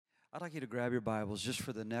I'd like you to grab your Bibles just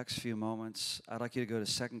for the next few moments. I'd like you to go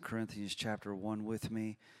to 2 Corinthians chapter 1 with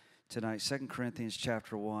me tonight. 2 Corinthians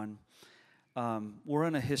chapter 1. We're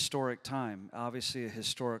in a historic time. Obviously, a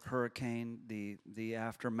historic hurricane. The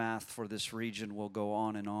aftermath for this region will go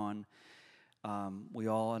on and on. We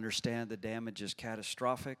all understand the damage is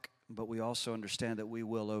catastrophic, but we also understand that we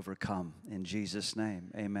will overcome in Jesus'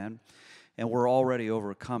 name. Amen. And we're already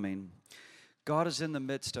overcoming. God is in the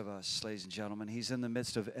midst of us, ladies and gentlemen. He's in the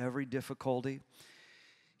midst of every difficulty.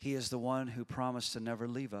 He is the one who promised to never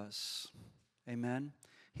leave us. Amen.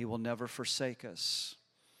 He will never forsake us.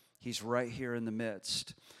 He's right here in the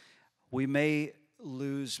midst. We may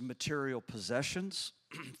lose material possessions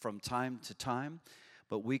from time to time,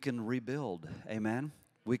 but we can rebuild. Amen.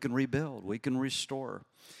 We can rebuild. We can restore.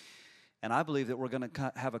 And I believe that we're going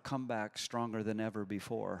to have a comeback stronger than ever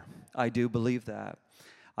before. I do believe that.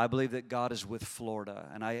 I believe that God is with Florida,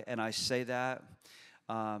 and I say that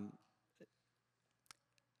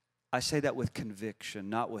with conviction,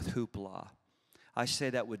 not with hoopla. I say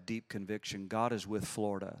that with deep conviction. God is with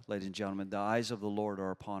Florida, ladies and gentlemen. The eyes of the Lord are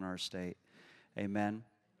upon our state. Amen.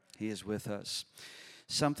 He is with us.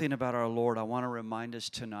 Something about our Lord I want to remind us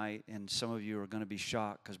tonight, and some of you are going to be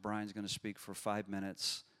shocked because Brian's going to speak for 5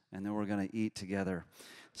 minutes, and then we're going to eat together.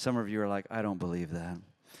 Some of you are like, I don't believe that.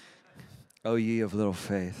 O ye of little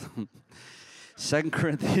faith. 2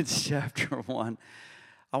 Corinthians chapter 1.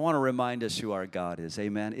 I want to remind us who our God is.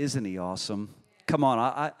 Amen. Isn't He awesome? Come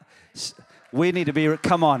on. We need to be,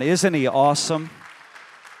 come on. Isn't He awesome?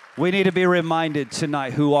 We need to be reminded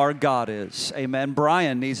tonight who our God is. Amen.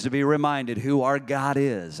 Brian needs to be reminded who our God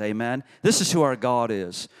is. Amen. This is who our God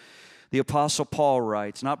is. The Apostle Paul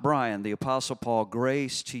writes, not Brian, the Apostle Paul,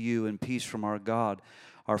 grace to you and peace from our God,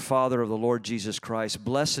 our Father of the Lord Jesus Christ.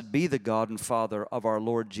 Blessed be the God and Father of our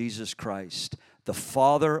Lord Jesus Christ, the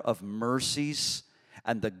Father of mercies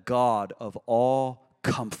and the God of all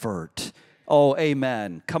comfort. Oh,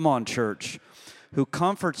 amen. Come on, church. Who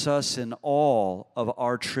comforts us in all of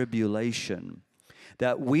our tribulation,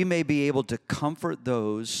 that we may be able to comfort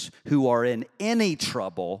those who are in any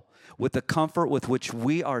trouble with the comfort with which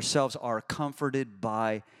we ourselves are comforted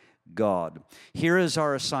by God. Here is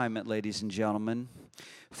our assignment, ladies and gentlemen.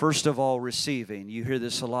 First of all, receiving. You hear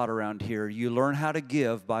this a lot around here. You learn how to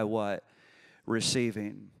give by what?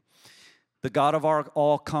 Receiving. The God of our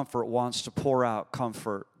all comfort wants to pour out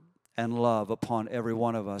comfort and love upon every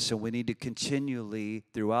one of us. And we need to continually,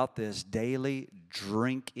 throughout this, daily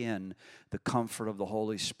drink in the comfort of the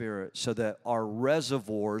Holy Spirit so that our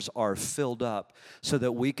reservoirs are filled up so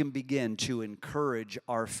that we can begin to encourage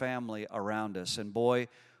our family around us. And boy,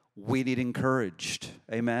 we need encouraged.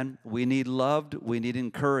 Amen. We need loved. We need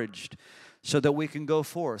encouraged so that we can go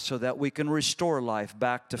forth, so that we can restore life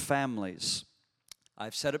back to families.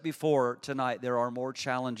 I've said it before tonight, there are more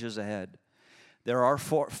challenges ahead. There are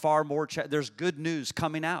far more, there's good news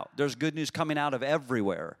coming out. There's good news coming out of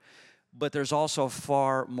everywhere. But there's also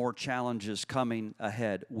far more challenges coming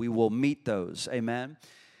ahead. We will meet those. Amen.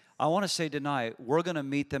 I want to say tonight, we're going to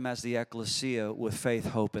meet them as the ecclesia with faith,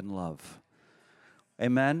 hope, and love.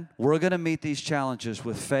 Amen. We're going to meet these challenges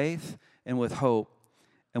with faith and with hope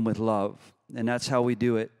and with love. And that's how we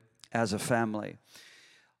do it as a family.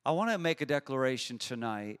 I want to make a declaration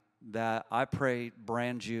tonight that I pray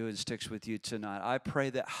brands you and sticks with you tonight. I pray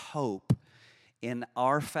that hope in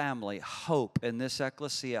our family, hope in this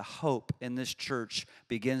ecclesia, hope in this church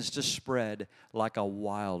begins to spread like a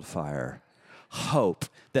wildfire. Hope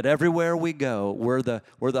that everywhere we go, we're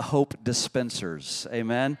the hope dispensers.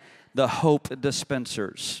 Amen. The hope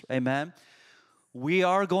dispensers. Amen. We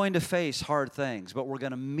are going to face hard things, but we're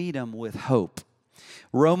going to meet them with hope.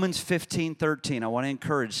 Romans 15:13. I want to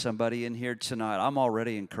encourage somebody in here tonight. I'm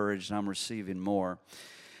already encouraged and I'm receiving more.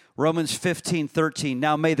 Romans 15:13.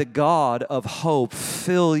 Now may the God of hope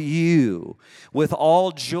fill you with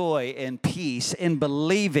all joy and peace in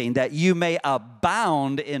believing that you may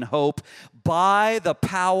abound in hope by the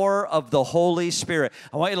power of the Holy Spirit.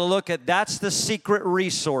 I want you to look at, that's the secret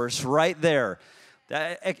resource right there.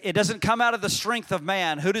 It doesn't come out of the strength of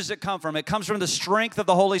man. Who does it come from? It comes from the strength of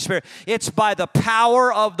the Holy Spirit. It's by the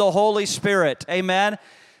power of the Holy Spirit. Amen.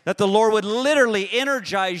 That the Lord would literally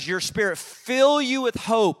energize your spirit, fill you with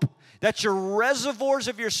hope, that your reservoirs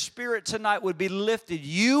of your spirit tonight would be lifted.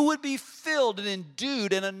 You would be filled and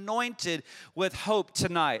endued and anointed with hope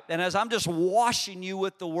tonight. And as I'm just washing you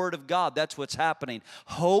with the Word of God, that's what's happening.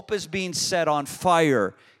 Hope is being set on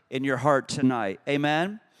fire in your heart tonight.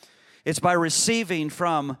 Amen? It's by receiving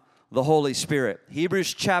from the Holy Spirit.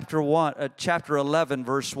 Hebrews chapter 11,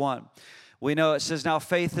 verse 1. We know it says, now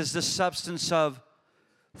faith is the substance of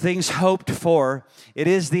things hoped for. It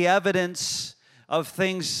is the evidence of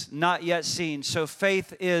things not yet seen. So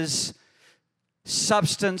faith is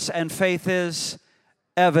substance and faith is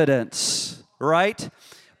evidence, right?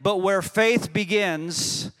 But where faith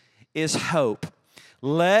begins is hope.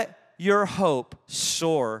 Let your hope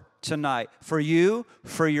soar tonight. For you,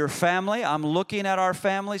 for your family, I'm looking at our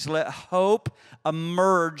families. Let hope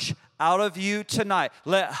emerge out of you tonight.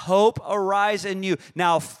 Let hope arise in you.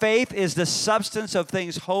 Now, faith is the substance of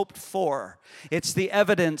things hoped for. It's the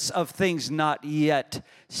evidence of things not yet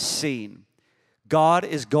seen. God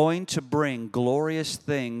is going to bring glorious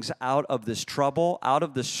things out of this trouble, out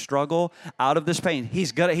of this struggle, out of this pain.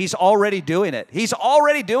 He's already doing it. He's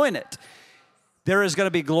already doing it. There is going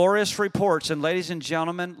to be glorious reports. And ladies and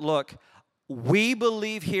gentlemen, look, we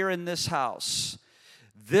believe here in this house,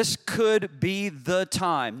 this could be the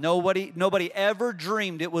time. Nobody ever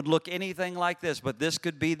dreamed it would look anything like this, but this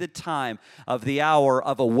could be the time of the hour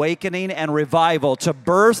of awakening and revival to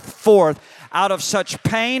burst forth out of such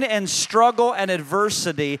pain and struggle and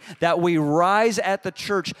adversity that we rise at the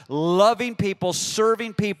church, loving people,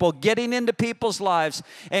 serving people, getting into people's lives.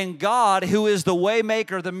 And God, who is the way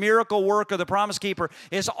maker, the miracle worker, the promise keeper,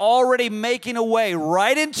 is already making a way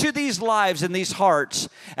right into these lives and these hearts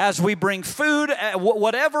as we bring food,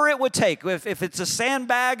 whatever it would take. If it's a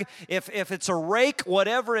sandbag, if it's a rake,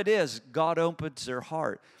 whatever it is, God opens their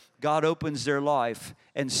heart. God opens their life,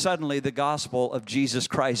 and suddenly the gospel of Jesus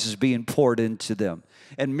Christ is being poured into them.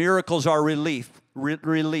 And miracles are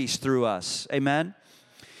released through us. Amen?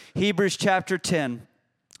 Hebrews chapter 10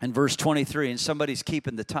 and verse 23. And somebody's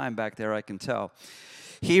keeping the time back there, I can tell.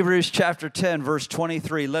 Hebrews chapter 10, verse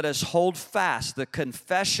 23. Let us hold fast the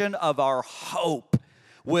confession of our hope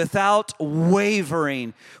without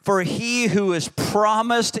wavering, for he who is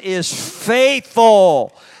promised is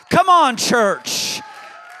faithful. Come on, church.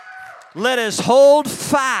 Let us hold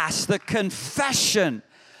fast the confession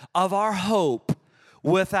of our hope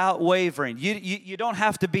without wavering. You don't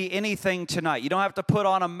have to be anything tonight. You don't have to put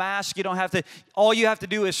on a mask. All you have to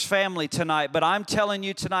do is family tonight. But I'm telling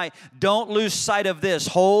you tonight, don't lose sight of this.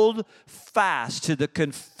 Hold fast to the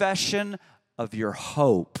confession of your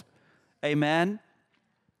hope. Amen?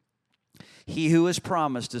 He who is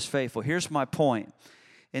promised is faithful. Here's my point.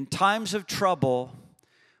 In times of trouble,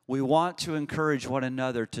 we want to encourage one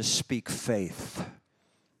another to speak faith.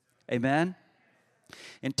 Amen?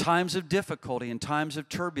 In times of difficulty, in times of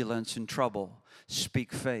turbulence and trouble,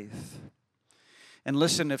 speak faith. And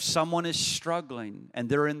listen, if someone is struggling and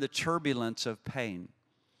they're in the turbulence of pain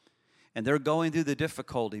and they're going through the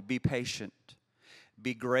difficulty, be patient,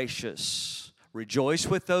 be gracious, rejoice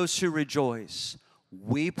with those who rejoice,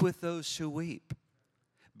 weep with those who weep,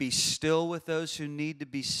 be still with those who need to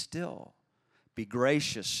be still. Be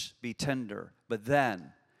gracious, be tender, but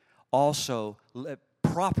then also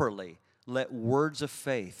properly let words of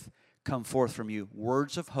faith come forth from you.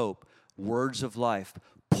 Words of hope, words of life.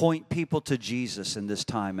 Point people to Jesus in this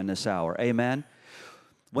time, in this hour. Amen?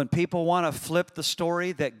 When people want to flip the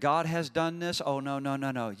story that God has done this, oh,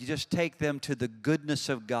 no. You just take them to the goodness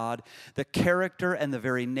of God, the character and the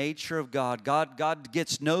very nature of God. God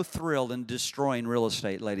gets no thrill in destroying real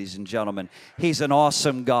estate, ladies and gentlemen. He's an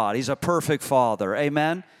awesome God. He's a perfect Father.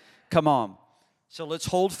 Amen? Come on. So let's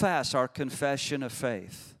hold fast our confession of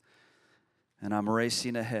faith. And I'm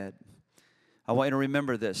racing ahead. I want you to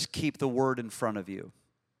remember this. Keep the Word in front of you.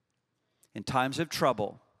 In times of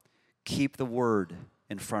trouble, keep the Word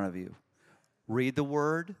in front of you. Read the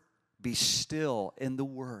Word. Be still in the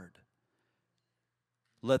Word.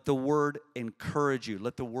 Let the Word encourage you.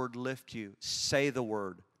 Let the Word lift you. Say the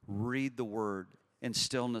Word. Read the Word in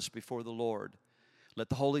stillness before the Lord. Let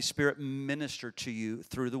the Holy Spirit minister to you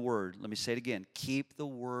through the Word. Let me say it again. Keep the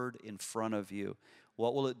Word in front of you.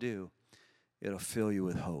 What will it do? It'll fill you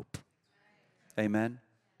with hope. Amen?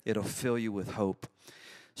 It'll fill you with hope.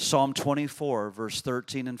 Psalm 24, verse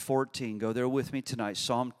 13 and 14. Go there with me tonight.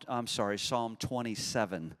 Psalm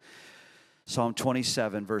 27. Psalm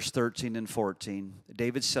 27, verse 13 and 14.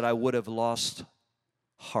 David said, I would have lost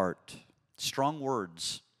heart. Strong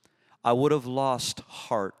words. I would have lost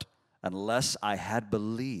heart unless I had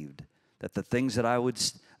believed that the things that I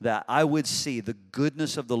would see the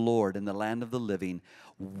goodness of the Lord in the land of the living.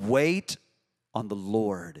 Wait on the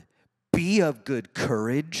Lord. Be of good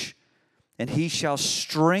courage, and he shall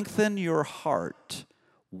strengthen your heart.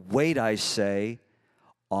 Wait, I say,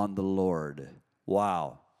 on the Lord.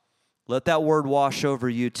 Wow. Let that word wash over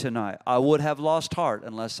you tonight. I would have lost heart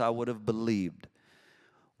unless I would have believed.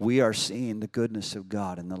 We are seeing the goodness of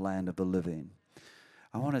God in the land of the living.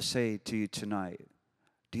 I want to say to you tonight,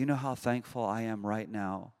 do you know how thankful I am right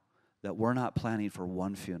now that we're not planning for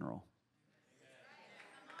one funeral?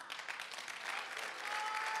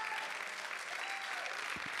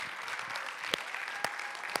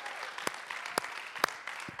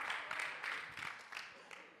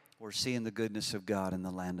 We're seeing the goodness of God in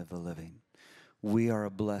the land of the living. We are a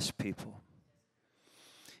blessed people.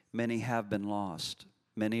 Many have been lost.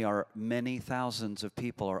 Many thousands of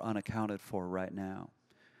people are unaccounted for right now.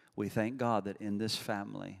 We thank God that in this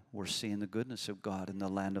family, we're seeing the goodness of God in the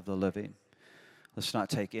land of the living. Let's not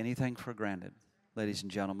take anything for granted. Ladies and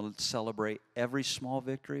gentlemen, let's celebrate every small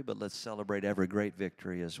victory, but let's celebrate every great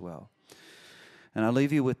victory as well. And I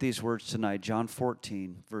leave you with these words tonight, John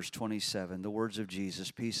 14, verse 27, the words of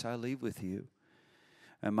Jesus, "Peace I leave with you,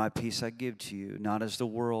 and my peace I give to you. Not as the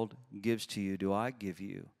world gives to you, do I give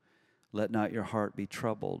you. Let not your heart be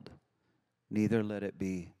troubled, neither let it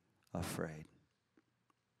be afraid."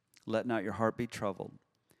 Let not your heart be troubled,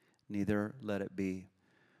 neither let it be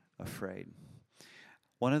afraid.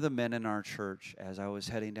 One of the men in our church, as I was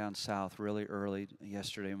heading down south really early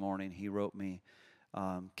yesterday morning, he wrote me,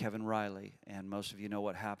 Kevin Riley, and most of you know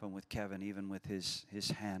what happened with Kevin, even with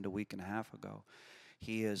his hand a week and a half ago.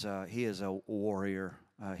 He is a warrior.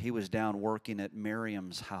 He was down working at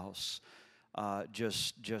Miriam's house,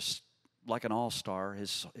 just like an all-star.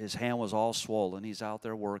 His hand was all swollen. He's out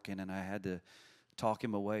there working, and I had to talk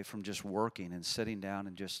him away from just working and sitting down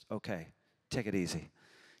and just, okay, take it easy.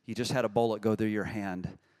 You just had a bullet go through your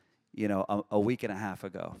hand, a week and a half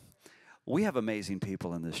ago. We have amazing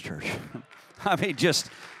people in this church. I mean,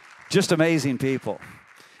 just amazing people.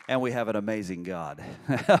 And we have an amazing God.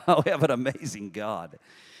 We have an amazing God.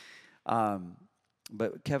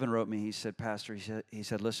 But Kevin wrote me, he said, "Pastor," he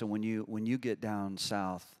said, "listen, when you get down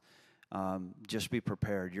south, just be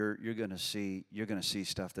prepared. You're going to see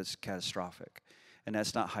stuff that's catastrophic." And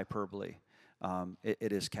that's not hyperbole.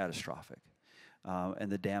 It is catastrophic.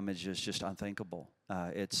 And the damage is just unthinkable.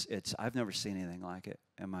 I've never seen anything like it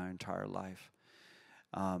in my entire life.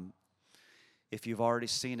 If you've already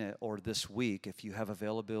seen it, or this week, if you have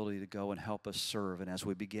availability to go and help us serve, and as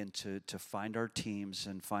we begin to find our teams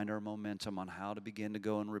and find our momentum on how to begin to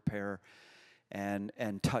go and repair and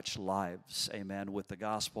touch lives, amen, with the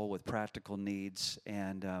gospel, with practical needs,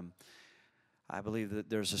 and I believe that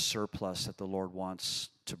there's a surplus that the Lord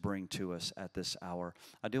wants to bring to us at this hour.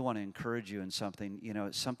 I do want to encourage you in something.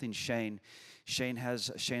 It's something Shane and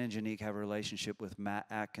Janique have a relationship with Matt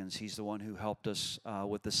Atkins. He's the one who helped us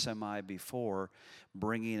with the semi before,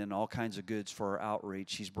 bringing in all kinds of goods for our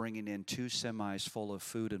outreach. He's bringing in 2 semis full of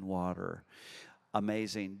food and water.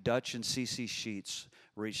 Amazing. Dutch and Cece Sheets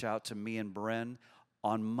reached out to me and Bren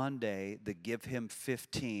on Monday. The Give Him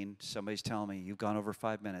 15. Somebody's telling me, "You've gone over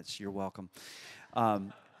 5 minutes." You're welcome.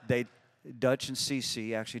 Dutch and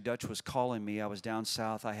Cece, actually Dutch was calling me. I was down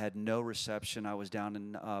south. I had no reception. I was down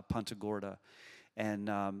in Punta Gorda. And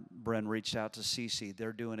Bren reached out to Cece.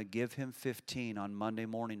 They're doing a Give Him 15 on Monday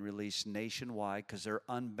morning release nationwide because they're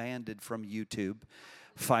unbanded from YouTube,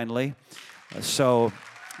 finally. So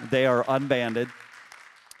they are unbanded.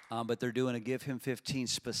 But they're doing a Give Him 15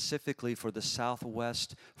 specifically for the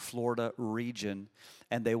Southwest Florida region.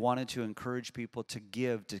 And they wanted to encourage people to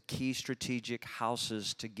give to key strategic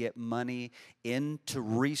houses to get money into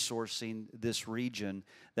resourcing this region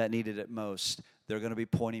that needed it most. They're going to be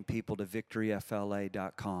pointing people to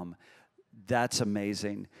victoryfla.com. That's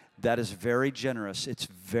amazing. That is very generous. It's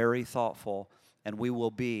very thoughtful. And we will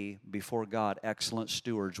be, before God, excellent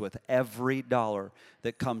stewards with every dollar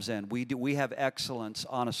that comes in. We have excellence,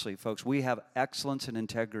 honestly, folks. We have excellence and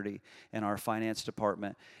integrity in our finance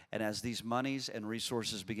department. And as these monies and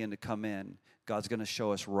resources begin to come in, God's going to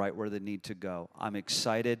show us right where they need to go. I'm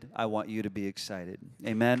excited. I want you to be excited.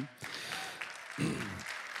 Amen?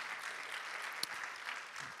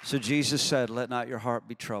 So Jesus said, "Let not your heart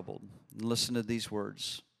be troubled." And listen to these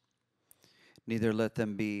words. "Neither let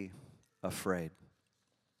them be afraid."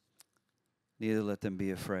 Neither let them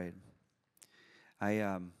be afraid.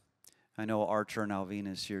 I know Archer and Alvina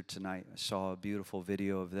is here tonight. I saw a beautiful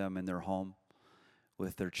video of them in their home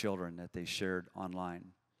with their children that they shared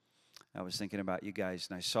online. I was thinking about you guys,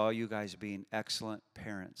 and I saw you guys being excellent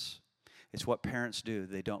parents. It's what parents do.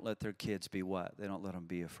 They don't let their kids be what? They don't let them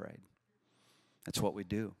be afraid. That's what we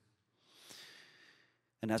do.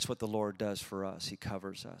 And that's what the Lord does for us. He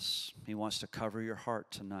covers us. He wants to cover your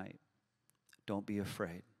heart tonight. Don't be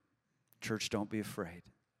afraid. Church, don't be afraid.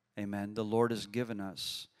 Amen. The Lord has given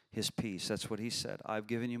us His peace. That's what He said. "I've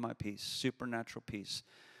given you my peace," supernatural peace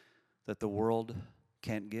that the world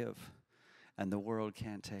can't give and the world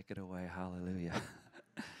can't take it away. Hallelujah.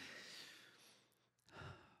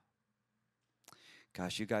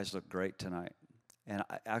 Gosh, you guys look great tonight. And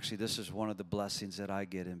actually, this is one of the blessings that I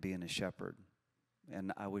get in being a shepherd.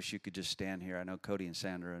 And I wish you could just stand here. I know Cody and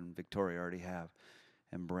Sandra and Victoria already have,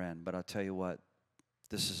 and Bren. But I'll tell you what,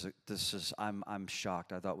 I'm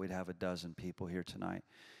shocked. I thought we'd have a dozen people here tonight.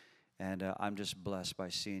 And I'm just blessed by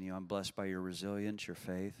seeing you. I'm blessed by your resilience, your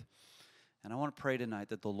faith. And I want to pray tonight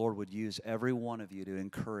that the Lord would use every one of you to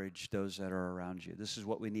encourage those that are around you. This is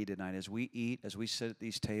what we need tonight. As we eat, as we sit at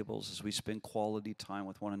these tables, as we spend quality time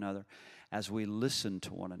with one another, as we listen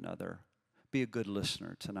to one another, be a good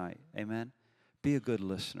listener tonight. Amen? Be a good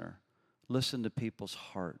listener. Listen to people's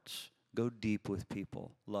hearts. Go deep with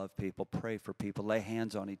people. Love people. Pray for people. Lay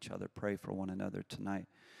hands on each other. Pray for one another tonight.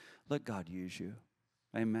 Let God use you.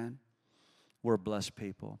 Amen? We're blessed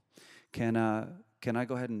people. Can I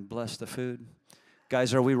go ahead and bless the food?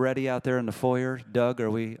 Guys, are we ready out there in the foyer? Doug,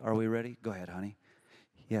 are we ready? Go ahead, honey.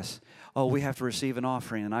 Yes. Oh, we have to receive an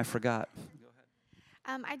offering, and I forgot. Go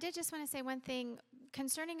ahead. I did just want to say one thing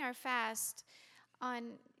concerning our fast.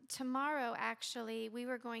 On tomorrow, actually, we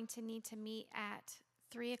were going to need to meet at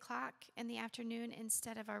 3 o'clock in the afternoon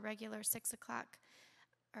instead of our regular 6 o'clock,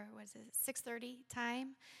 or was it 6:30 time?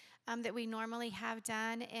 That we normally have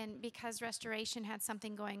done, and because Restoration had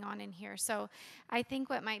something going on in here. So I think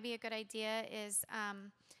what might be a good idea is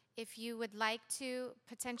if you would like to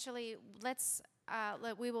potentially,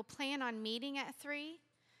 we will plan on meeting at 3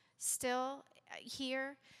 still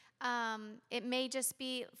here. It may just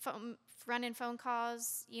be running phone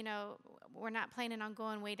calls. You know, we're not planning on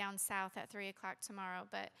going way down south at 3 o'clock tomorrow,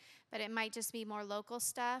 but it might just be more local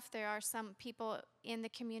stuff. There are some people in the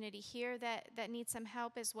community here that need some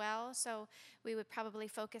help as well, so we would probably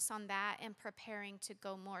focus on that and preparing to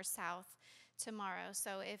go more south tomorrow.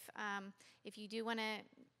 So if you do want to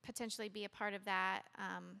potentially be a part of that,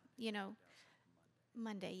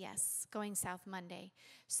 Monday, yes, going south Monday.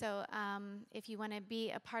 So if you want to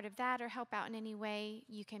be a part of that or help out in any way,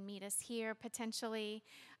 you can meet us here potentially.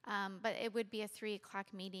 But it would be a 3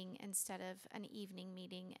 o'clock meeting instead of an evening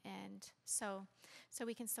meeting. And so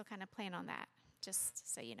we can still kind of plan on that,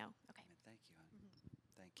 just so you know. Okay. Thank you. Mm-hmm.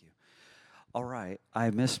 Thank you. All right. I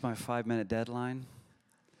missed my 5-minute deadline.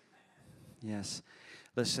 Yes.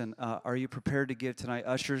 Listen, are you prepared to give tonight?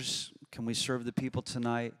 Ushers, can we serve the people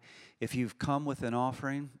tonight? If you've come with an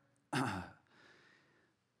offering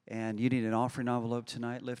and you need an offering envelope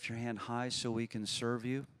tonight, lift your hand high so we can serve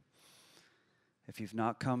you. If you've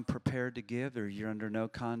not come prepared to give, or you're under no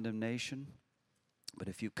condemnation, but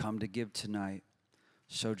if you come to give tonight,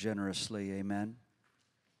 so generously, amen.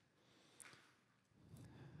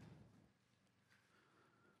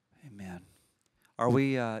 Amen. Are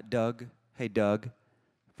we, Doug? Hey, Doug,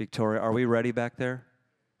 Victoria, are we ready back there?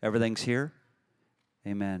 Everything's here?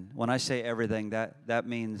 Amen. When I say everything, that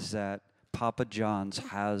means that Papa John's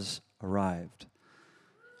has arrived.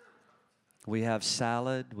 We have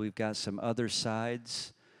salad. We've got some other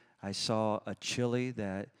sides. I saw a chili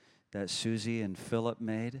that Susie and Philip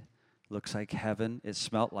made. Looks like heaven. It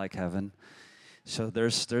smelled like heaven. So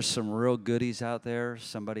there's some real goodies out there.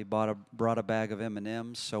 Somebody brought a bag of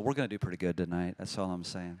M&Ms. So we're going to do pretty good tonight. That's all I'm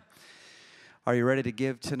saying. Are you ready to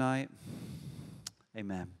give tonight?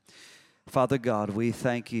 Amen. Father God, we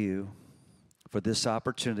thank you for this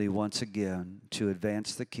opportunity once again to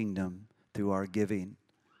advance the kingdom through our giving.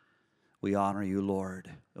 We honor you, Lord,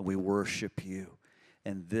 and we worship you.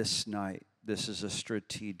 And this night, this is a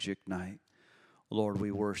strategic night. Lord,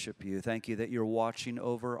 we worship you. Thank you that you're watching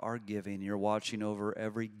over our giving. You're watching over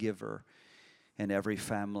every giver and every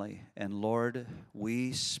family. And Lord,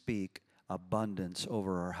 we speak abundance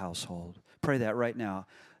over our household. Pray that right now.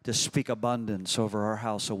 To speak abundance over our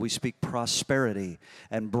household. We speak prosperity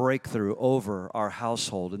and breakthrough over our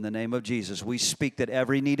household. In the name of Jesus, we speak that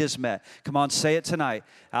every need is met. Come on, say it tonight.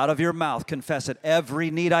 Out of your mouth, confess it. Every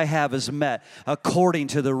need I have is met according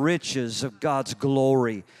to the riches of God's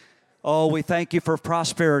glory. Oh, we thank you for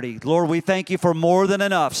prosperity. Lord, we thank you for more than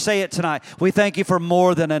enough. Say it tonight. We thank you for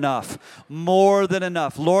more than enough. More than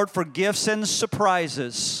enough. Lord, for gifts and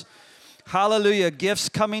surprises. Hallelujah. Gifts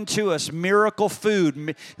coming to us. Miracle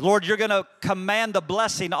food. Lord, you're going to command the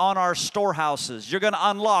blessing on our storehouses. You're going to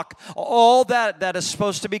unlock all that is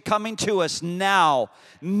supposed to be coming to us now.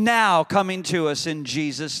 Now coming to us in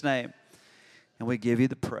Jesus' name. And we give you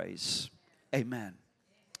the praise. Amen.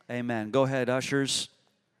 Amen. Go ahead, ushers.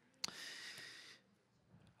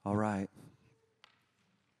 All right.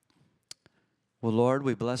 Well, Lord,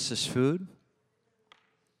 we bless this food.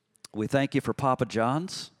 We thank you for Papa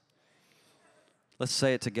John's. Let's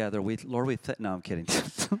say it together. No, I'm kidding.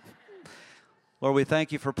 Lord, we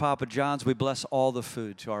thank you for Papa John's. We bless all the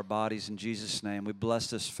food to our bodies in Jesus' name. We bless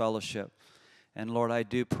this fellowship. And Lord, I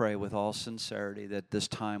do pray with all sincerity that this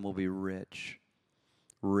time will be rich,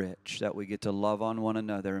 that we get to love on one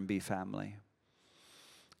another and be family.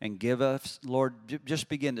 And give us, Lord, just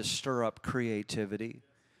begin to stir up creativity.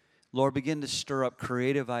 Lord, begin to stir up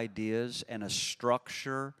creative ideas and a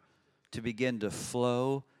structure to begin to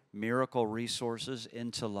flow miracle resources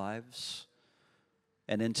into lives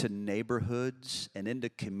and into neighborhoods and into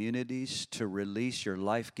communities to release your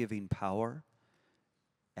life-giving power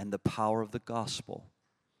and the power of the gospel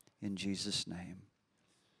in Jesus' name.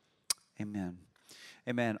 Amen.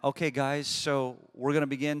 Amen. Okay, guys, so we're going to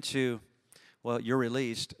begin to, well, you're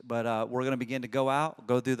released, but we're going to begin to go out,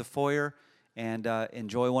 go through the foyer, and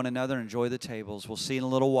enjoy one another, enjoy the tables. We'll see you in a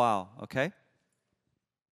little while, okay?